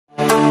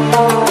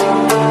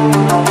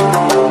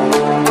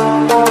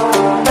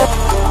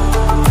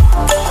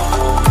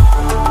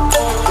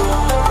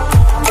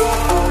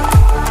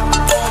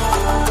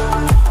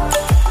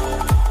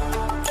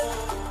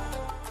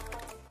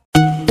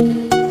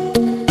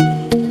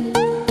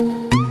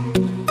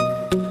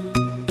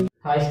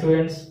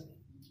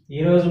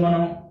ఈ రోజు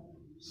మనం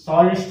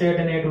సాలిడ్ స్టేట్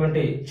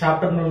అనేటువంటి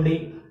చాప్టర్ నుండి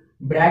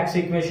బ్రాగ్స్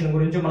ఈక్వేషన్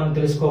గురించి మనం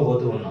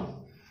తెలుసుకోబోతూ ఉన్నాం.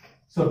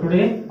 So today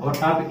our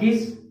topic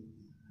is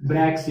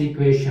Bragg's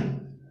equation.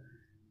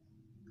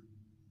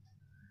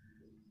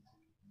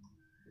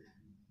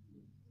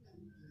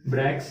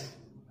 Bragg's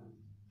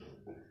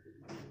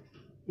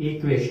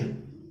equation.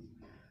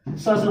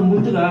 So అసలు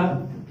ముందుగా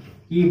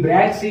ఈ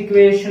బ్రాగ్స్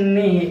ఈక్వేషన్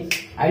ని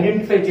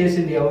ఐడెంటిఫై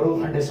చేసింది ఎవరు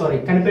అంటే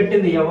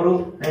కనిపెట్టింది ఎవరు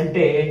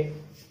అంటే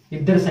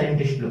ఇద్దరు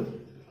సైంటిస్టులు,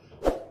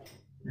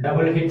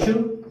 WH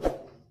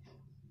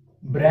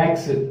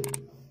బ్రాగ్స్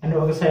అనే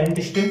ఒక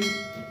సైంటిస్ట్,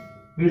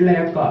 వీళ్ళ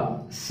యొక్క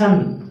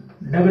సన్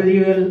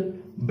WL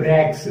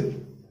బ్రాగ్స్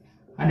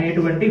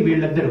అనేటువంటి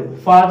వీళ్ళిద్దరు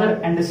ఫాదర్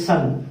అండ్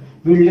సన్,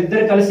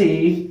 వీళ్ళిద్దరు కలిసి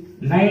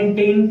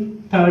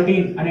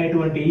 1913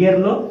 అనేటువంటి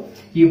ఇయర్ లో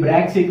ఈ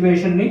బ్రాగ్స్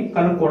ఈక్వేషన్ ని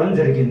కనుక్కోవడం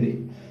జరిగింది.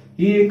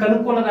 ఈ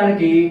కనుక్కున్న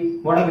దానికి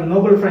వాళ్ళకి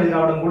నోబెల్ ప్రైజ్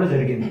రావడం కూడా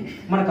జరిగింది.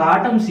 మనకు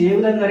ఆటమ్స్ ఏ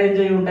విధంగా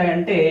అరేంజ్ అయి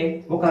ఉంటాయంటే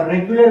ఒక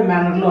రెగ్యులర్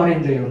మేనర్ లో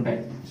అరేంజ్ అయి ఉంటాయి.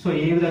 సో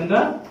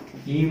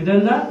ఈ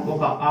విధంగా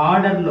ఒక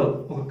ఆర్డర్ లో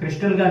ఒక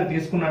క్రిస్టల్ గా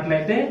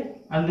తీసుకున్నట్లయితే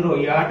అందులో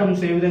ఈ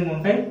ఆటమ్స్ ఏ విధంగా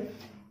ఉంటాయి,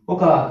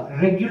 ఒక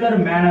రెగ్యులర్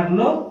మేనర్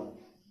లో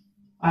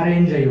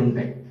అరేంజ్ అయి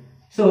ఉంటాయి.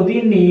 సో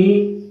దీన్ని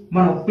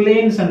మనం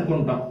ప్లేన్స్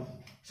అనుకుంటాం.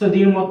 సో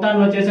దీని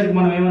మొత్తాన్ని వచ్చేసరికి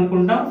మనం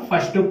ఏమనుకుంటాం,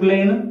 ఫస్ట్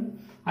ప్లేన్,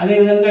 అదే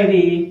విధంగా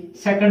ఇది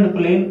సెకండ్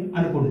ప్లేన్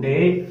అనుకుంటే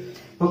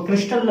ఒక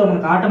క్రిస్టల్ లో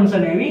మనకు ఆటమ్స్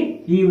అనేవి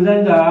ఈ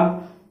విధంగా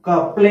ఒక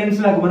ప్లేన్స్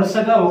లాగా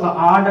వరుసగా ఒక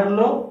ఆర్డర్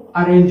లో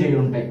అరేంజ్ అయి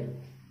ఉంటాయి.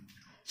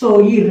 సో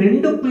ఈ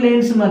రెండు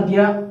ప్లేన్స్ మధ్య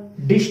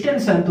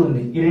డిస్టెన్స్ ఎంత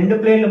ఉంది, ఈ రెండు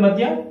ప్లేన్ల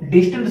మధ్య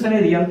డిస్టెన్స్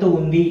అనేది ఎంత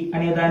ఉంది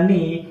అనే దాన్ని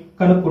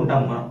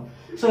కనుక్కుంటాం మనం.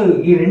 సో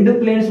ఈ రెండు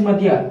ప్లేన్స్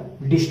మధ్య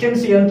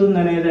డిస్టెన్స్ ఎంత ఉంది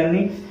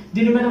అనేదాన్ని,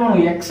 దీని మీద మనం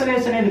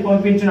ఎక్స్రేస్ అనేది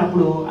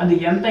పంపించినప్పుడు అది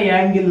ఎంత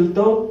యాంగిల్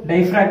తో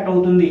డైఫ్రాక్ట్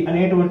అవుతుంది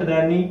అనేటువంటి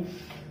దాన్ని,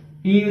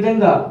 ఈ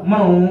విధంగా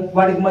మనం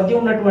వాటికి మధ్య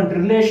ఉన్నటువంటి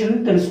రిలేషన్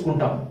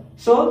తెలుసుకుంటాం.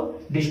 సో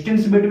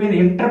డిస్టెన్స్ బిట్వీన్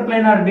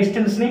ఇంటర్ప్లేనార్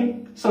డిస్టెన్స్ ని,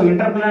 సో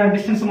ఇంటర్ప్లేనార్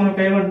డిస్టెన్స్ మనం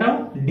ఏమంటాం,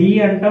 డి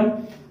అంటాం.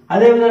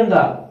 అదే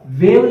విధంగా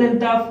వేవ్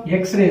లెంత్ ఆఫ్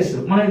ఎక్స్రేస్,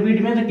 మనం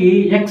వీటి మీదకి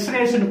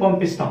ఎక్స్రేస్ ని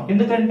పంపిస్తాం.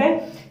 ఎందుకంటే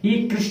ఈ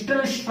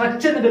క్రిస్టల్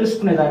స్ట్రక్చర్ ని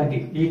తెలుసుకునే దానికి,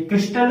 ఈ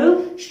క్రిస్టల్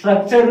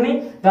స్ట్రక్చర్ ని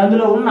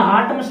అందులో ఉన్న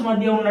ఆటమ్స్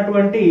మధ్య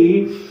ఉన్నటువంటి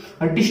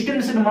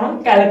డిస్టెన్స్ ని మనం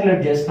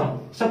క్యాలిక్యులేట్ చేస్తాం.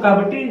 సో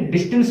కాబట్టి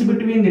distance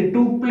between the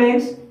two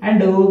planes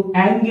and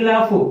angle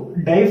of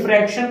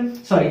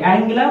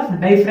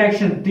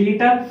diffraction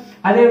theta,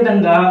 అదే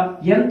విధంగా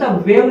ఎంత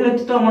వేవ్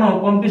లెంత్ తో మనం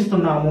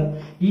పంపిస్తున్నాము,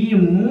 ఈ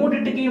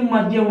మూడిటికి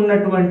మధ్య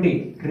ఉన్నటువంటి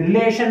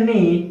రిలేషన్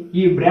ని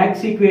ఈ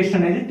బ్రాగ్స్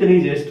ఈక్వేషన్ అనేది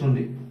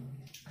తెలియజేస్తుంది.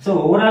 సో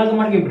ఓవరాల్ గా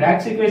మనకి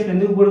బ్రాగ్స్ ఈక్వేషన్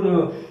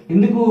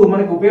ఎందుకు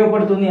మనకి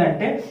ఉపయోగపడుతుంది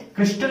అంటే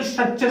క్రిస్టల్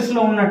స్ట్రక్చర్స్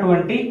లో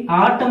ఉన్నటువంటి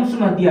ఆటమ్స్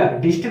మధ్య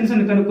డిస్టెన్స్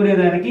ని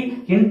కనుక్కునేదానికి,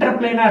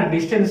 ఇంటర్ప్లేనార్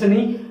డిస్టెన్స్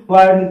ని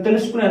వాటిని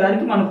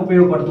తెలుసుకునేదానికి మనకు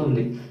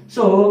ఉపయోగపడుతుంది.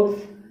 సో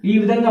ఈ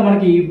విధంగా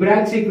మనకి ఈ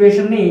బ్రాగ్స్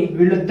ఈక్వేషన్ ని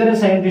వీళ్ళిద్దరు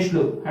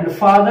సైంటిస్టులు అండ్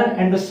ఫాదర్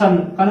అండ్ సన్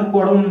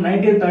కనుక్కోవడం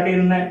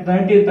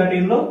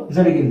 1913 లో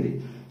జరిగింది.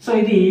 సో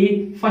ఇది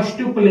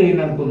ఫస్ట్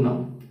ప్లేన్ అనుకుందాం,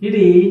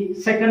 ఇది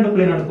సెకండ్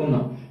ప్లేన్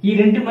అనుకుందాం. ఈ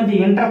రెంటి మధ్య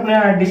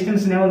ఇంటర్ప్లేనార్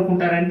డిస్టెన్స్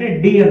ఏమనుకుంటారంటే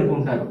డి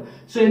అనుకుంటారు.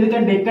 సో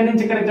ఎందుకంటే ఇక్కడి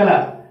నుంచి ఇక్కడికి గల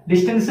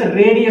డిస్టెన్స్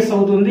రేడియస్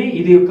అవుతుంది,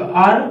 ఇది ఒక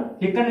ఆర్,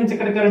 ఇక్కడ నుంచి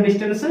ఇక్కడికి గల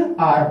డిస్టెన్స్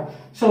ఆర్.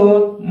 సో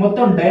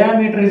మొత్తం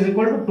diameter is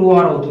equal to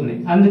 2r అవుతుంది.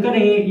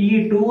 అందుకని ఈ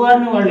 2r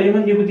ని వాళ్ళు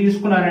ఏమని చెప్పి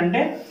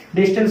తీసుకున్నారంటే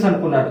డిస్టెన్స్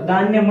అనుకున్నారు.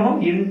 దాన్నే మనం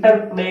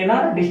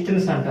ఇంటర్ప్లేనార్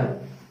డిస్టెన్స్ అంటారు.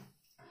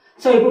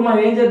 సో ఇప్పుడు మనం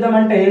ఏం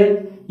చేద్దామంటే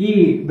ఈ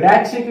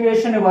బ్రాగ్స్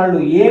ఈక్వేషన్ వాళ్ళు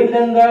ఏ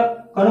విధంగా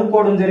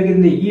కనుక్కోవడం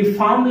జరిగింది, ఈ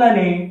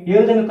ఫార్ములాని ఏ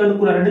విధంగా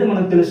కనుక్కున్నారు అనేది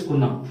మనం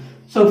తెలుసుకుందాం.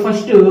 సో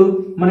ఫస్ట్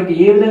మనకి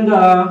ఏ విధంగా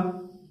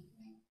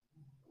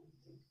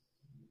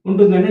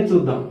ఉంటుందని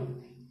చూద్దాం.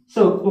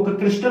 సో ఒక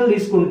క్రిస్టల్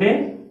తీసుకుంటే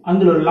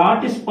అందులో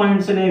లాటిస్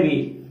పాయింట్స్ అనేవి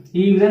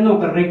ఈ విధంగా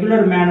ఒక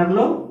రెగ్యులర్ మేనర్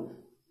లో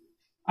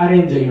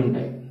అరేంజ్ అయి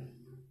ఉంటాయి.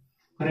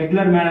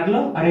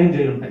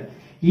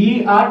 ఈ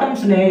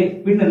ఆటమ్స్ ని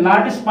వీటిని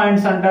లాటిస్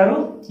పాయింట్స్ అంటారు.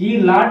 ఈ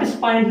లాటిస్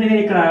పాయింట్ ని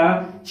ఇక్కడ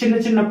చిన్న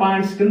చిన్న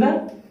పాయింట్స్ కింద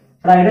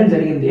రాయడం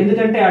జరిగింది.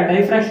 ఎందుకంటే ఆ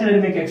డైఫ్రాక్షన్ అనేది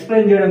మీకు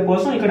ఎక్స్ప్లెయిన్ చేయడం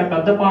కోసం ఇక్కడ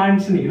పెద్ద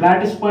పాయింట్స్ ని,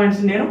 లాటిస్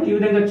పాయింట్స్ నేను ఈ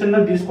విధంగా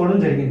చిన్నది తీసుకోవడం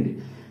జరిగింది.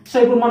 సో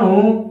ఇప్పుడు మనం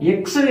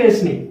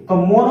ఎక్స్రేస్ ని, ఒక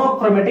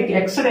మోనోక్రోమాటిక్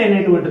ఎక్స్రే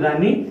అనేటువంటి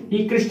దాన్ని ఈ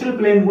క్రిస్టల్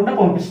ప్లేన్ గుండా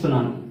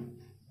పంపిస్తున్నాను.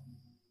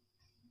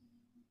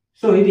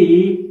 సో ఇది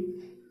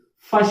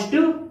first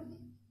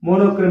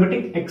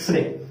monochromatic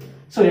x ray.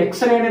 So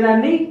x ray అనే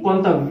దాన్ని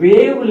కొంత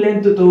వేవ్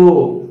లెంత్ తో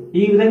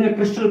ఈ విధంగా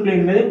క్రిస్టల్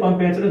ప్లేన్ మీద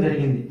పంపించడం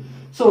జరిగింది.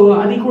 సో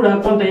అది కూడా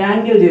కొంత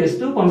యాంగిల్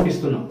చేస్తూ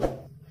పంపిస్తున్నాం.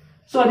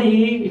 సో అది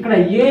ఇక్కడ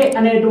ఏ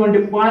అనేటువంటి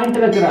పాయింట్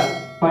దగ్గర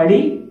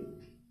పడి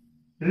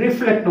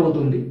రిఫ్లెక్ట్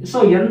అవుతుంది. సో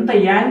ఎంత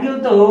యాంగిల్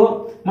తో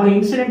మనం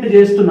ఇన్సిడెంట్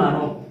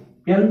చేస్తున్నానో,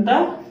 ఎంత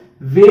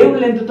వేవ్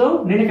లెంత్ తో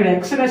నేను ఇక్కడ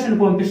ఎక్స్రేస్ ని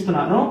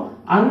పంపిస్తున్నానో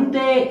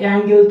అంతే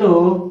యాంగిల్ తో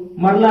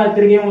మరలా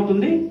తిరిగి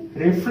ఏమవుతుంది,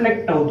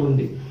 రిఫ్లెక్ట్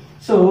అవుతుంది.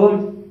 సో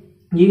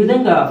ఈ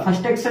విధంగా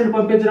ఫస్ట్ ఎక్స్రే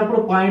పంపించినప్పుడు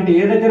పాయింట్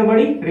ఏ దగ్గర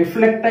పడి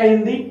రిఫ్లెక్ట్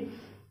అయింది.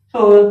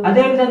 సో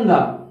అదే విధంగా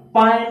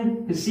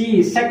పాయింట్ సి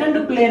సెకండ్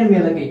ప్లేన్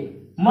మీదకి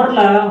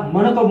మరలా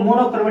మనకు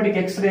మోనోక్రోమాటిక్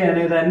ఎక్స్రే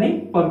అనే దాన్ని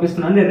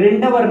పంపిస్తున్నాను.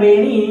 రెండవ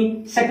రేని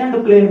సెకండ్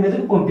ప్లేన్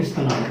మీదకి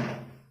పంపిస్తున్నాను.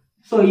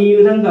 సో ఈ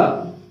విధంగా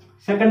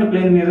సెకండ్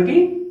ప్లేన్ మీదకి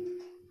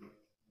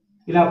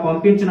ఇలా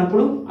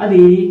పంపించినప్పుడు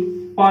అది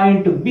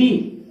పాయింట్ బి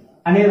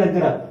అనే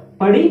దగ్గర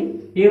పడి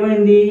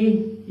ఏమైంది,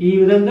 ఈ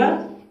విధంగా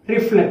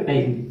రిఫ్లెక్ట్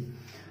అయింది.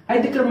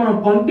 అయితే ఇక్కడ మనం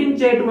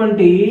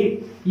పంపించేటువంటి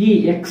ఈ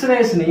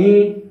ఎక్స్రేస్ ని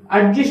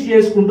అడ్జస్ట్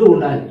చేసుకుంటూ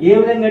ఉండాలి. ఏ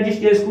విధంగా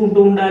అడ్జస్ట్ చేసుకుంటూ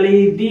ఉండాలి,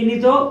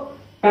 దీనితో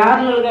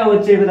ప్యారలల్ గా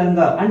వచ్చే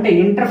విధంగా, అంటే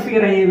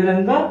ఇంటర్ఫియర్ అయ్యే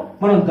విధంగా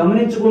మనం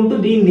గమనించుకుంటూ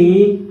దీన్ని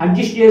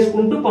అడ్జస్ట్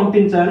చేసుకుంటూ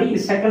పంపించాలి ఈ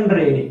సెకండ్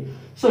రేని.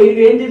 సో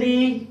ఇది ఏంటిది,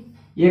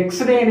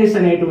 ఎక్స్రేస్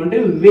అనేటువంటి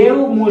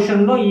వేవ్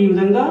మోషన్ లో ఈ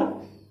విధంగా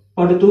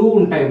పడుతూ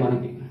ఉంటాయి,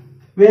 మనకి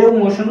వేవ్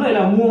మోషన్ లో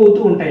ఇలా మూవ్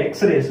అవుతూ ఉంటాయి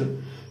ఎక్స్రేస్.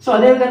 సో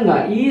అదే విధంగా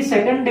ఈ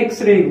సెకండ్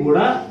ఎక్స్రే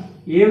కూడా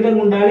ఏ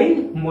విధంగా ఉండాలి,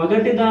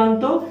 మొదటి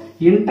దాంతో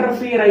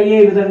ఇంటర్ఫియర్ అయ్యే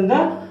విధంగా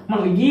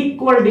మనం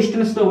ఈక్వల్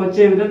డిస్టెన్స్ తో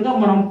వచ్చే విధంగా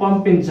మనం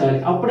పంపించాలి.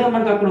 అప్పుడే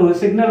మనకు అక్కడ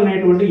సిగ్నల్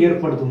అనేటువంటి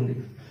ఏర్పడుతుంది.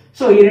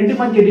 సో ఈ రెండు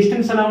మధ్య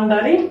డిస్టెన్స్ ఎలా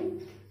ఉండాలి,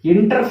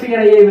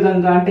 ఇంటర్ఫియర్ అయ్యే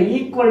విధంగా, అంటే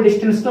ఈక్వల్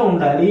డిస్టెన్స్ తో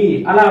ఉండాలి.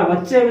 అలా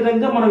వచ్చే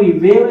విధంగా మనం ఈ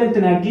వేవ్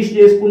లెంత్ ని అడ్జస్ట్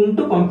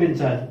చేసుకుంటూ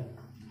పంపించాలి.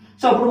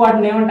 సో అప్పుడు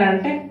వాటిని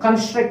ఏమంటారంటే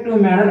కన్స్ట్రక్టివ్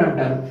మ్యానర్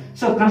అంటారు.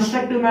 సో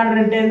కన్స్ట్రక్టివ్ మ్యానర్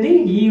అంటే ఏంది,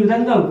 ఈ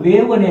విధంగా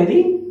వేవ్ అనేది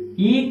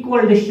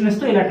ఈక్వల్ డిస్టెన్స్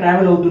తో ఇలా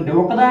ట్రావెల్ అవుతుంటే,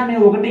 ఒకదాన్ని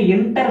ఒకటి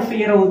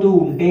ఇంటర్ఫియర్ అవుతూ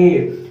ఉంటే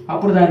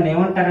అప్పుడు దాన్ని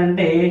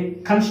ఏమంటారంటే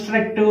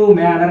కన్స్ట్రక్టివ్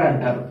మ్యానర్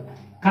అంటారు,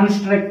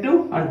 కన్స్ట్రక్టివ్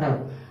అంటారు.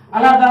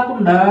 అలా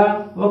కాకుండా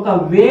ఒక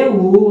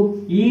వేవ్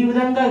ఈ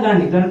విధంగా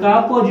గాని దానికి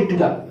ఆపోజిట్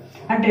గా,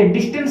 అంటే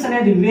డిస్టెన్స్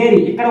అనేది వేరు,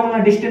 ఇక్కడ ఉన్న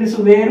డిస్టెన్స్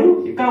వేరు,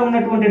 ఇక్కడ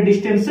ఉన్నటువంటి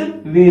డిస్టెన్స్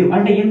వేరు,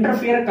 అంటే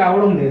ఇంటర్ఫియర్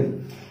కావడం లేదు.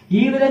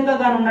 ఈ విధంగా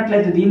గాని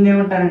ఉన్నట్లయితే దీన్ని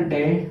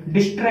ఏమంటారంటే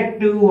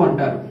డిస్ట్రక్టివ్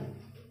అంటారు.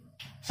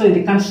 సో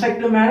ఇది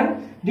కన్స్ట్రక్టివ్ మ్యానర్,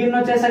 దీన్ని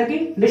వచ్చేసరికి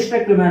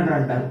డిస్ట్రక్టివ్ మ్యానర్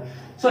అంటారు.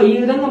 సో ఈ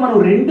విధంగా మనం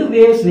రెండు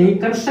వేవ్స్ ని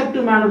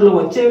కన్స్ట్రక్టివ్ మ్యానర్ లో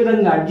వచ్చే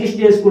విధంగా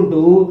అడ్జస్ట్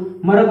చేసుకుంటూ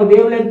మరొక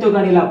వేవ్ లెంత్ తో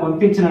కానీ ఇలా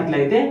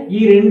పంపించినట్లయితే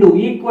ఈ రెండు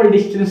ఈక్వల్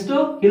డిస్టెన్స్ తో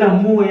ఇలా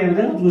మూవ్ అయ్యే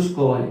విధంగా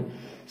చూసుకోవాలి.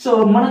 సో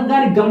మనం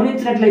దాన్ని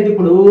గమనించినట్లయితే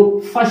ఇప్పుడు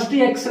ఫస్ట్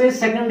ఎక్స్రే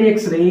సెకండ్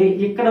ఎక్స్రే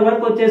ఇక్కడ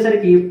వరకు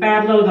వచ్చేసరికి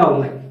ప్యారలల్ గా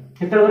ఉన్నాయి,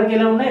 ఇక్కడ వరకు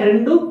ఎలా ఉన్నాయి,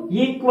 రెండు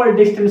ఈక్వల్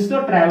డిస్టెన్స్ తో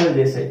ట్రావెల్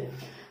చేశాయి.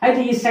 అయితే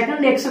ఈ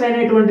సెకండ్ ఎక్స్రే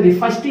అనేటువంటిది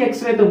ఫస్ట్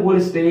ఎక్స్రే తో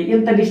పోలిస్తే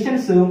ఇంత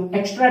డిస్టెన్స్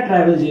ఎక్స్ట్రా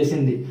ట్రావెల్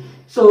చేసింది.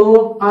 సో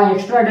ఆ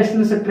ఎక్స్ట్రా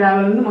డిస్టెన్స్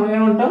ట్రావెల్ ని మనం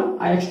ఏమంటాం,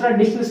 ఆ ఎక్స్ట్రా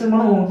డిస్టెన్స్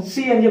మనం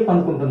సి అని చెప్పి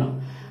అనుకుంటున్నాం.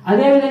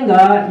 అదే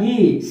విధంగా ఈ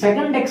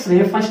సెకండ్ ఎక్స్రే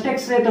ఫస్ట్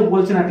ఎక్స్రే తో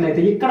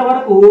పోల్చినట్లయితే ఇక్కడ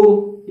వరకు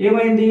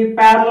ఏమైంది,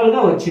 ప్యారలల్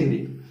గా వచ్చింది.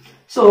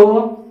 సో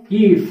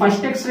ఈ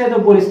ఫస్ట్ ఎక్స్రే తో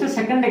పోలిస్తే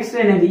సెకండ్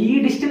ఎక్స్రే అనేది ఈ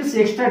డిస్టెన్స్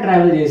ఎక్స్ట్రా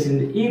ట్రావెల్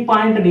చేసింది. ఈ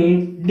పాయింట్ ని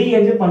డి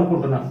అని చెప్పి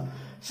అనుకుంటున్నాం.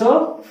 సో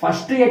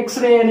ఫస్ట్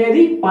ఎక్స్రే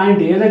అనేది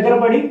పాయింట్ ఏ దగ్గర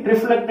పడి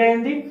రిఫ్లెక్ట్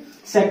అయింది,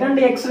 సెకండ్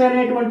ఎక్స్రే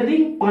అనేటువంటిది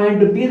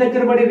పాయింట్ బి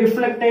దగ్గర పడి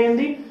రిఫ్లెక్ట్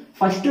అయింది.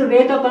 ఫస్ట్ రే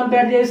తో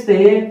కంపేర్ చేస్తే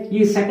ఈ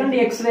సెకండ్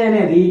ఎక్స్రే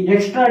అనేది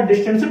ఎక్స్ట్రా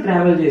డిస్టెన్స్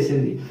ట్రావెల్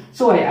చేసింది.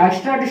 సో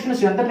ఎక్స్ట్రా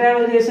డిస్టెన్స్ ఎంత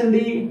ట్రావెల్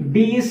చేసింది,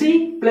 బిసి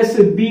ప్లస్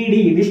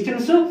బిడి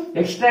డిస్టెన్స్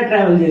ఎక్స్ట్రా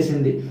ట్రావెల్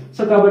చేసింది.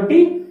 సో కాబట్టి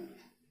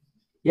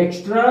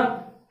extra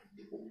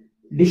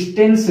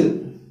distance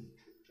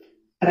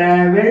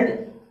travelled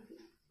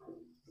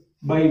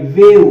by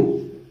wave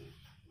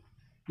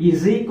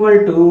is equal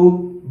to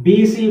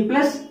BC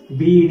plus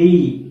BD,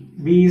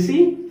 BC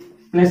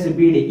plus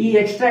బిడి. ఈ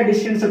ఎక్స్ట్రా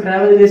డిస్టెన్స్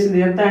ట్రావెల్ చేసింది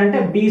ఎంత అంటే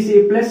బిసి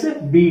ప్లస్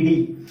బిడి.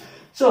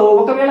 So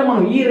ఒకవేళ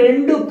మనం ఈ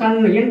రెండు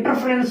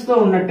ఇంటర్ఫరెన్స్ తో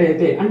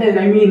ఉన్నట్టయితే, అంటే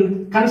ఐ మీన్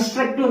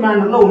కన్స్ట్రక్టివ్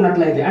మ్యానర్ లో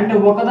ఉన్నట్లయితే, అంటే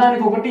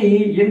ఒకదానికి ఒకటి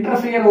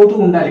ఇంటర్ఫియర్ అవుతూ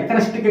ఉండాలి,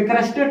 క్రస్ట్ కి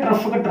క్రస్ట్,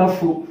 ట్రఫ్ కి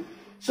ట్రఫ్.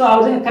 సో ఆ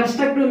విధంగా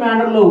కన్స్ట్రక్టివ్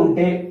మ్యానర్ లో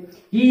ఉంటే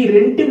ఈ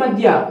రెంటి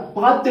మధ్య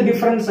పాత్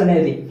డిఫరెన్స్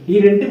అనేది, ఈ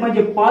రెంటి మధ్య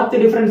పాత్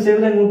డిఫరెన్స్ ఏ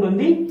విధంగా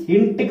ఉంటుంది,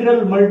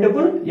 ఇంటిగ్రల్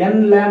మల్టిపుల్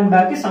ఎన్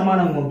లాంబ్డాకి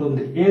సమానంగా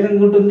ఉంటుంది. ఏ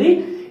విధంగా ఉంటుంది,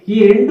 ఈ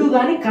రెండు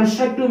గాని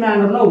కన్స్ట్రక్టివ్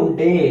మేనర్ లో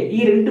ఉంటే ఈ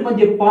రెండు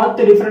మధ్య పాత్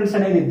డిఫరెన్స్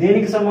అనేది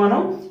దేనికి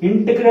సమానం,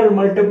 ఇంటిగ్రల్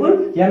మల్టిపుల్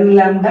ఎన్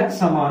లాంబ్డాకి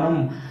సమానం.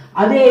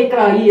 అదే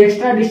ఇక్కడ ఈ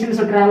ఎక్స్ట్రా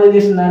డిస్టెన్స్ ట్రావెల్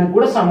చేసిన దానికి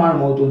కూడా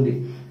సమానం అవుతుంది.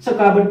 సో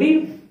కాబట్టి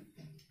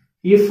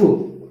if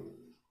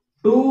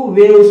two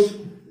waves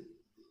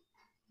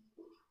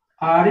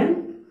are in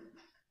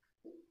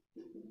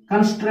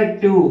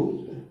constructive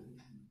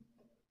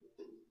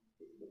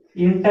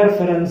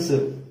interference,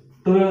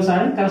 two waves are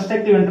in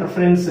constructive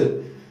interference,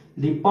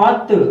 the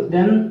path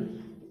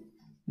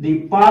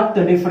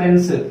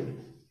difference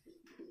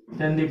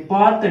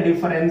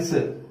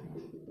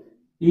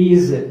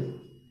is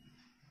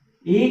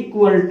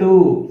equal to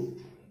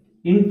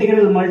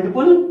integral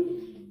multiple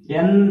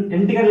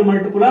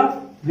of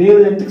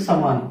wavelength కి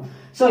సమానం.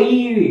 సో ఈ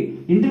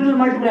ఇంటిగ్రల్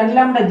మల్టిపుల్ ఎన్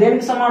లాంబ్డా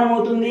దేనికి సమానం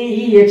అవుతుంది,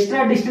 ఈ ఎక్స్ట్రా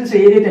డిస్టెన్స్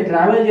ఏదైతే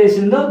ట్రావెల్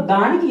చేసిందో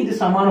దానికి ఇది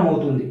సమానం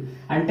అవుతుంది.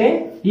 అంటే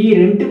ఈ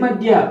రెండు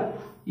మధ్య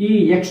ఈ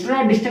ఎక్స్ట్రా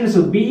డిస్టెన్స్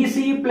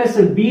బిసి ప్లస్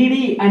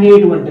బిడి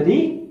అనేటువంటిది,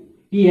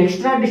 ఈ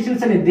ఎక్స్ట్రా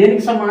డిస్టెన్స్ అనేది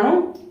దేనికి సమానం,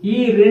 ఈ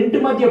రెండు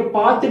మధ్య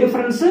పాత్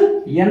డిఫరెన్స్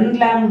ఎన్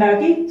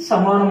లాంబ్డాకి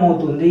సమానం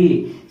అవుతుంది.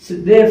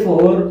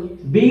 Therefore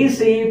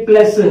BC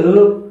plus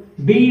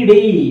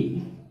BD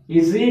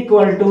is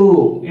equal to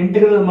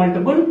integral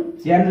multiple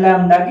n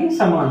lambda కి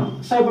సమానం.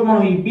 సో ఇప్పుడు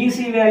మనం ఈ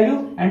బీసీ వాల్యూ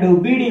అండ్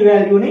బిడి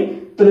వాల్యూని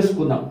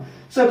తెలుసుకుందాం.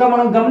 సో ఇక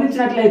మనం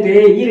గమనించినట్లయితే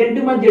ఈ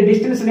రెండు మధ్య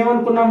డిస్టెన్స్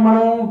ఏమనుకున్నాం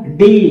మనం,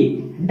 డి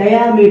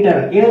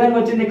డయామీటర్ ఏ విధంగా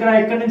వచ్చింది,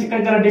 ఇక్కడ నుంచి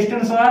ఇక్కడ గల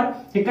డిస్టెన్స్ ఆర్,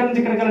 ఇక్కడ నుంచి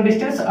ఇక్కడ గల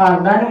డిస్టెన్స్ ఆర్,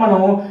 దాన్ని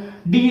మనం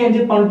డి అని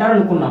చెప్పి అంటారు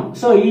అనుకున్నాం.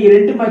 సో ఈ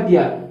రెండు మధ్య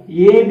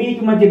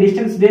ఏబికి మధ్య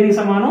డిస్టెన్స్ దేనికి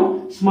సమానం,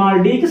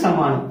 స్మాల్ డి కి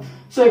సమానం.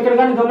 సో ఇక్కడ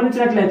కానీ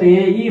గమనించినట్లయితే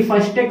ఈ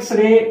ఫస్ట్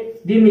ఎక్స్రే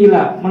దీన్ని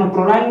ఇలా మనం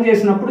ప్రొలాంగ్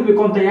చేసినప్పుడు ఇవి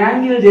కొంత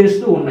యాంగిల్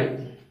చేస్తూ ఉన్నాయి,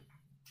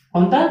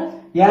 కొంత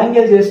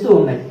యాంగిల్ చేస్తూ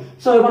ఉన్నాయి.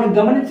 సో మనం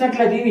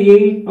గమనించినట్లయితే ఇవి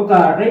ఒక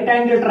రైట్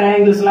యాంగిల్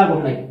ట్రయాంగిల్స్ లాగా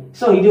ఉన్నాయి.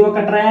 సో ఇది ఒక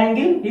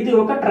ట్రయాంగిల్, ఇది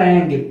ఒక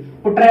ట్రయాంగిల్.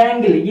 ఇప్పుడు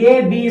ట్రయాంగిల్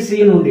ఏబిసి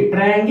నుండి,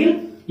 ట్రయాంగిల్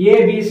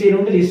ఏబిసి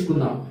నుండి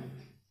తీసుకుందాం.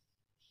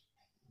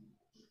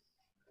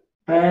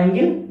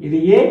 ట్రయాంగిల్ ఇది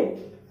ఏ,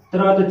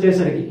 తర్వాత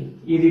వచ్చేసరికి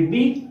ఇది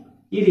బి,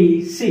 ఇది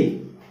సి.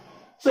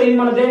 సో ఇది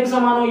మన దేనికి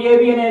సమానం,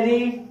 ఏబి అనేది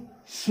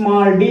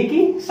స్మాల్ డి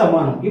కి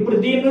సమానం. ఇప్పుడు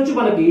దీని నుంచి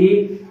మనకి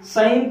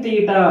sine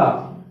theta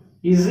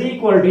is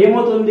equal to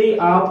ఏమవుతుంది,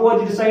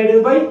 ఆపోజిట్ సైడ్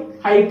బై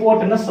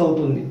హైపోటెనస్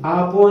అవుతుంది.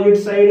 Opposite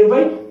side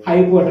by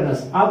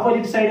hypotenuse.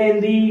 Opposite side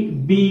ఏంది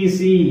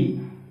బిసి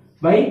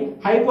బై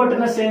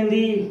హైపోటెనస్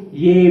ఏంది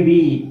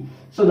ఏబి.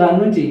 సో దాని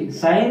నుంచి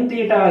sine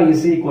theta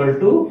is equal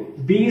to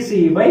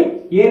BC by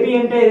AB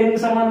అంటే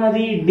దేనికి సమానం,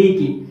 అది డి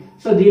కి.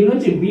 సో దీని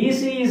నుంచి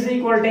బీసీ ఈజ్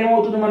ఈక్వల్ టు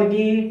ఏమవుతుంది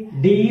మనకి,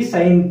 D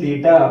sine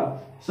theta.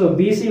 So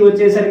BC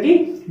వచ్చేసరికి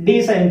డి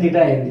సైన్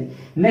థీటా అయింది.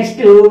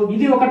 నెక్స్ట్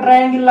ఇది ఒక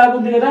ట్రయాంగిల్ లాగా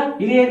ఉంది కదా,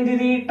 ఇది ఏంటి,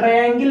 ఇది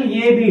ట్రయాంగిల్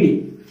ఏబిడి.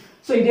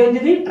 సో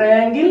ఇదేంటిది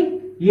ట్రయాంగిల్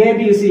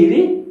ఏబిసి,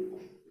 ఇది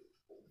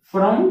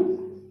ఫ్రమ్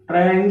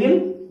ట్రయాంగిల్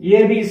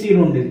ఏబిసి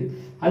నుండి,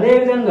 అదే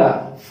విధంగా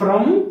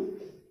ఫ్రమ్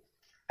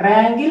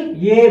ట్రయాంగిల్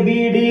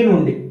ఏబిడి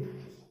నుండి,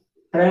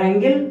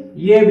 ట్రయాంగిల్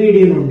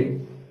ఏబిడి నుండి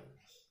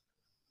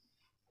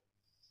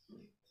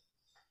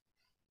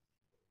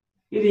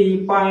ఇది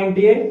పాయింట్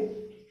ఏ,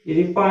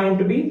 ఇది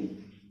పాయింట్ బి,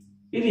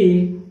 ఇది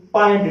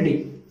పాయింట్ డి.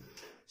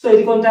 సో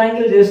ఇది కొంత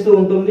యాంగిల్ చేస్తూ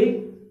ఉంటుంది.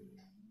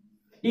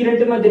 ఈ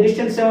రెండు మధ్య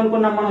డిస్టెన్స్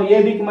ఏమనుకున్నాం మనం,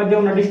 ఏబికి మధ్య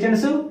ఉన్న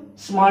డిస్టెన్స్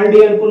స్మాల్ డి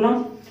అనుకున్నాం.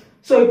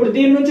 సో ఇప్పుడు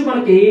దీని నుంచి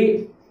మనకి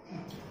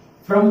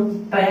from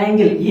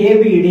triangle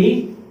ABD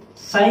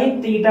sine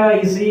theta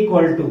is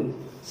equal to,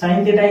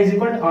 sine theta is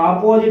equal to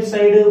opposite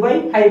side by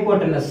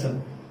hypotenuse.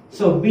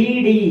 So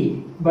BD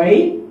by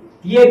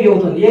AB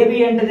అవుతుంది. ఏబి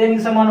అంటే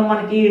దేనికి సమానం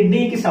మనకి,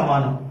 డి కి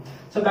సమానం.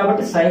 సో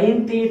కాబట్టి sine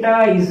theta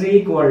is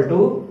equal to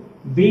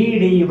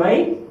BD by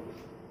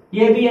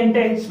AB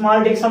అంటే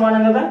small D కి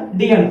సమానం కదా,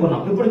 డి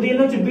అనుకున్నాం. ఇప్పుడు దీని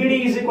నుంచి బిడి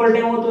ఈజ్ ఈక్వల్ టు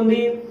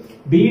ఏమవుతుంది,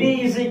 బిడి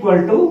is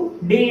equal to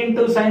D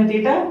into sine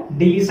theta,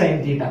 D sine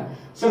theta.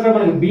 So ఇక్కడ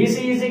మనకి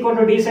BC is equal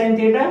to D sine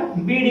theta,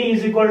 BD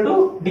is equal to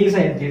D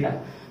sine theta.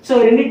 So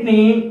రెండింటిని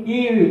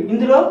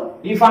ఇందులో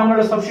ఈ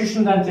ఫార్ములా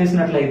సబ్స్టిట్యూషన్ కానీ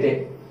చేసినట్లయితే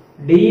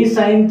D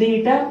sine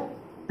theta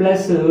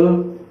plus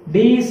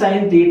D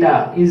sine theta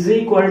is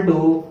equal to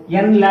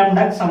N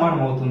lambda కి సమానం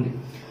అవుతుంది.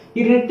 ఈ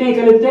రెండింటిని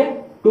కలిపితే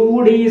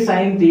 2d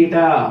sine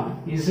theta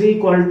is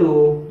equal to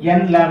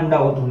N lambda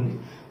అవుతుంది.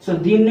 సో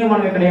దీన్ని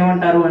మనం ఇక్కడ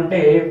ఏమంటారు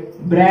అంటే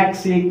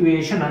బ్రాగ్స్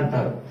ఈక్వేషన్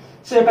అంటారు.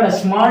 సో ఇక్కడ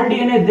స్మాల్ డి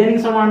అనేది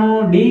దేనికి సమానం,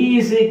 D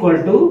is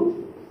equal to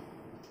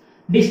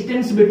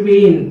distance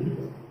between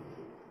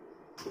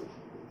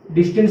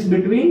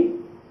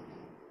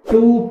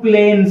two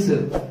planes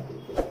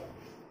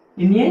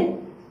in a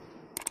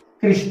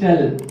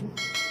crystal.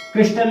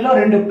 Crystal లో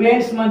రెండు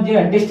ప్లేన్స్ మధ్య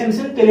డిస్టెన్స్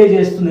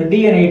తెలియజేస్తుంది డి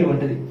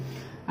అనేటువంటిది.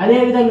 అదే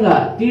విధంగా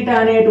థీటా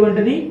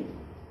అనేటువంటిది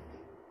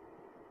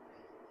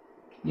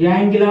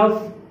యాంగిల్ ఆఫ్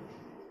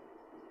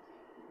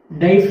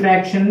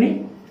డైఫ్రాక్షన్ ని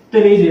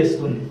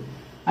తెలియజేస్తుంది.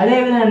 అదే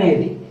విధంగా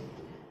అనేది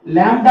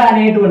లాంబ్డా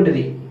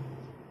అనేటువంటిది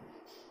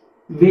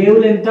వేవ్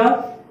లెంత్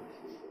ఆఫ్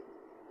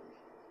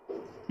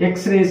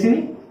ఎక్స్రేస్ ని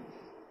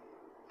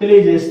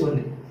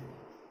తెలియజేస్తుంది.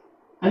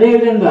 అదే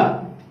విధంగా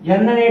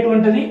ఎన్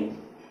అనేటువంటిది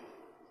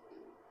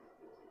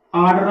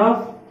ఆర్డర్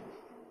ఆఫ్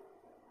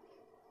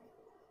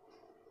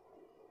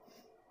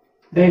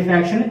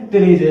డైఫ్రాక్షన్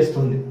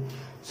తెలియజేస్తుంది.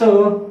 సో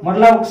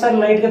మరలా ఒకసారి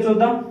లైట్ గా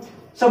చూద్దాం.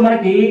 సో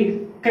మనకి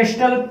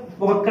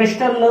ఒక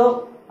క్రిస్టల్ లో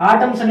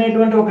ఆటమ్స్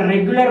అనేటువంటి ఒక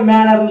రెగ్యులర్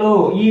మేనర్ లో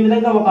ఈ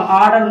విధంగా ఒక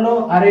ఆర్డర్ లో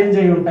అరేంజ్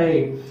అయి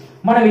ఉంటాయి.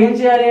 మనం ఏం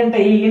చేయాలి అంటే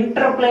ఈ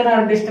ఇంటర్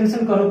ప్లేనార్ డిస్టెన్స్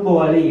ని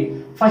కనుక్కోవాలి.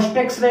 ఫస్ట్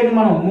ఎక్స్రే ని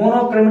మనం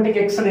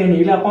మోనోక్రోమాటిక్ ఎక్స్రేని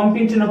ఇలా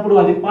పంపించినప్పుడు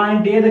అది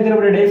పాయింట్ ఏ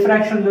దగ్గర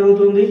డైఫ్రాక్షన్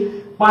జరుగుతుంది.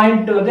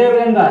 పాయింట్ అదే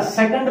విధంగా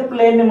సెకండ్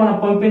ప్లేన్ ని మనం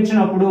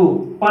పంపించినప్పుడు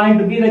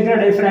పాయింట్ బి దగ్గర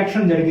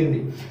డైఫ్రాక్షన్ జరిగింది.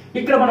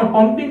 ఇక్కడ మనం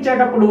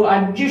పంపించేటప్పుడు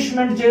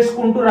అడ్జస్ట్మెంట్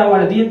చేసుకుంటూ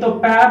రావాలి. దీంతో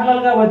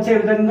ప్యారలల్ గా వచ్చే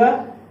విధంగా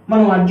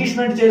మనం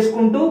అడ్జస్ట్మెంట్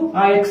చేసుకుంటూ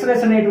ఆ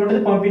ఎక్స్రేస్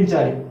అనేటువంటిది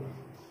పంపించాలి.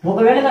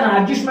 ఒకవేళ కానీ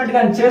అడ్జస్ట్మెంట్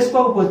కానీ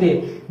చేసుకోకపోతే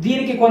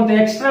దీనికి కొంత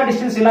ఎక్స్ట్రా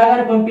డిస్టెన్స్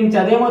ఇలాగానే పంపించి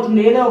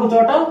అదేమవుతుంది, ఏదో ఒక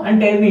చోట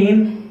అంటే ఐ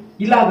మీన్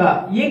ఇలాగా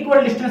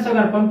ఈక్వల్ డిస్టెన్స్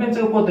కానీ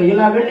పంపించకపోతే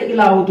ఇలా వెళ్ళి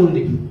ఇలా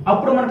అవుతుంది.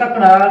 అప్పుడు మనకు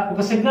అక్కడ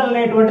ఒక సిగ్నల్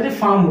అనేటువంటిది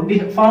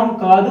ఫామ్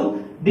కాదు,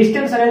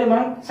 డిస్టెన్స్ అనేది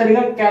మనం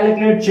సరిగా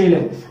క్యాలిక్యులేట్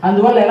చేయలేము.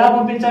 అందువల్ల ఎలా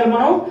పంపించాలి,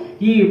 మనం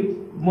ఈ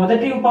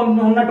మొదటి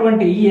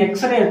ఉన్నటువంటి ఈ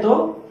ఎక్స్రేతో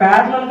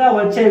ప్యారలల్ గా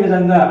వచ్చే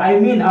విధంగా ఐ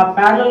మీన్ ఆ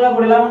ప్యారలల్ గా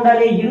కూడా ఎలా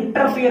ఉండాలి,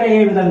 ఇంటర్ఫియర్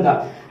అయ్యే విధంగా.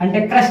 అంటే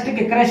క్రస్ట్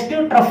కి క్రస్ట్,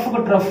 ట్రఫ్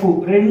కు ట్రఫ్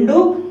రెండు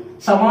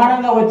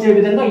సమానంగా వచ్చే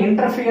విధంగా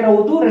ఇంటర్ఫియర్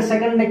అవుతూ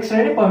సెకండ్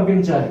ఎక్స్రేని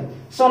పంపించాలి.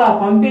 సో అలా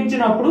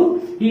పంపించినప్పుడు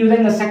ఈ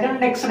విధంగా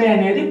సెకండ్ ఎక్స్రే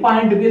అనేది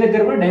పాయింట్ బి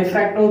దగ్గర కూడా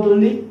డైఫ్రాక్ట్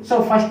అవుతుంది. సో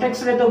ఫస్ట్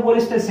ఎక్స్రేతో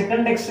పోలిస్తే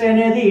సెకండ్ ఎక్స్రే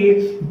అనేది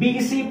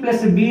BC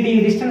plus beedi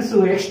distance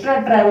extra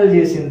travel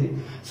చేసింది.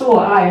 సో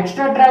ఆ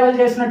ఎక్స్ట్రా ట్రావెల్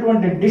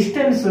చేసినటువంటి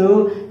డిస్టెన్స్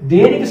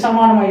దేనికి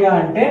సమానమయ్యా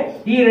అంటే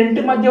ఈ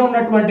రెంటి మధ్య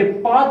ఉన్నటువంటి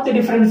పాత్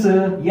డిఫరెన్స్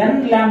n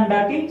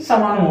లాంబ్డాకి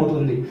సమానం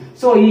అవుతుంది.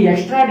 సో ఈ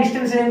ఎక్స్ట్రా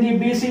డిస్టెన్స్ ఏంది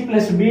బీసీ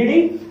ప్లస్ బీడీ,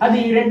 అది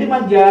ఈ రెంటి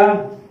మధ్య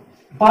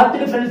path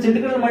difference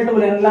integral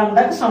multiple n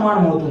లాంబ్డాకి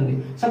సమానం అవుతుంది.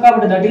 సో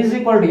కాబట్టి that is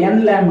equal to n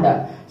lambda.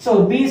 So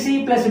BC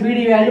plus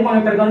beedi value మనం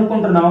ఇక్కడ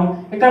కనుక్కుంటున్నాం.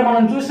 ఇక్కడ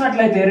మనం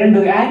చూసినట్లయితే రెండు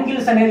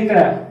యాంగిల్స్ అనేది ఇక్కడ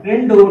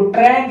రెండు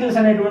ట్రయాంగిల్స్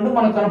అనేటువంటి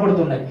మనకు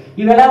కనపడుతున్నాయి.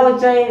 ఇవి ఎలా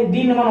వచ్చాయి?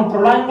 దీన్ని మనం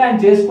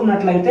ప్రొలాంగ్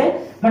చేసుకున్నట్లయితే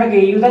మనకి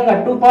ఈ విధంగా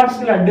 2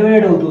 పార్ట్స్ గా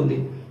డివైడ్ అవుతుంది.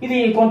 ఇది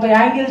కొంత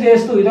యాంగిల్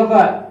చేస్తూ ఇదొక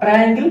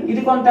ట్రయాంగిల్,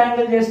 ఇది కొంత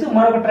యాంగిల్ చేస్తూ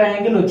మరొక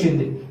ట్రయాంగిల్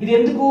వచ్చింది. ఇది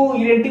ఎందుకు?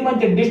 ఈ రెంటి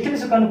మధ్య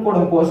డిస్టెన్స్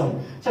కనుక్కోవడం కోసం.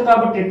 సో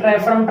కాబట్టి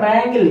ఫ్రమ్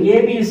ట్రయాంగిల్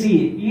ఏబిసి,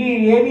 ఈ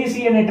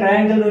ఏబిసి అనే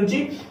ట్రయాంగిల్ నుంచి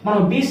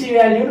మనం బీసీ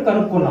వాల్యూని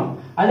కనుక్కున్నాం.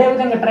 అదే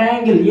విధంగా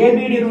ట్రయాంగిల్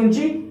ఏబిడి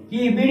నుంచి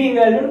ఈ బీడీ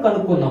వాల్యూని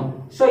కనుక్కుందాం.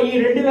 సో ఈ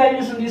రెండు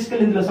వాల్యూస్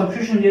తీసుకెళ్లి ఇందులో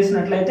సబ్స్టిట్యూషన్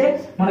చేసినట్లయితే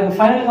మనకు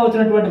ఫైనల్ గా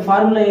వచ్చినటువంటి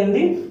ఫార్ములా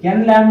ఏంది? n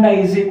lambda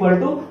is equal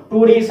to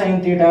 2d sin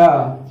θ.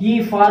 ఈ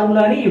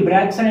ఫార్ములాని ఈ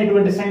బ్రాక్స్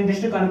అనేటువంటి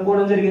సైంటిస్ట్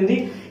కనుక్కోవడం జరిగింది.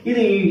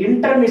 ఇది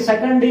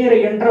సెకండ్ ఇయర్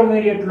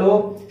ఇంటర్మీడియట్ లో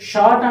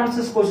షార్ట్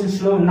ఆన్సర్స్ క్వశ్చన్స్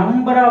లో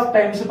number of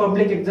times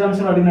public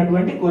exams లో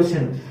అడిగినటువంటి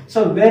question.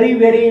 So very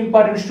very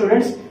important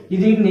students,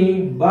 దీన్ని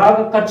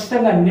బాగా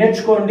ఖచ్చితంగా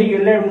నేర్చుకోండి.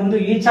 వెళ్ళే ముందు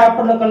ఈ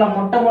చాప్టర్ లో కల్లా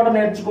మొట్టమొదటి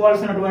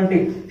నేర్చుకోవాల్సినటువంటి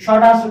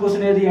షార్ట్ ఆన్సర్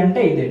క్వశ్చన్ ఏది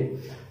అంటే ఇదే.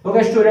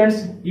 ఓకే స్టూడెంట్స్,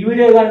 ఈ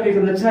వీడియో కానీ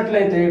మీకు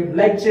నచ్చినట్లయితే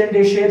లైక్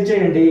చేయండి, షేర్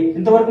చేయండి.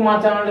 ఇంతవరకు మా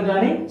ఛానల్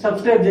కానీ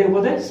సబ్స్క్రైబ్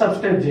చేయకపోతే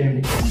సబ్స్క్రైబ్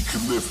చేయండి.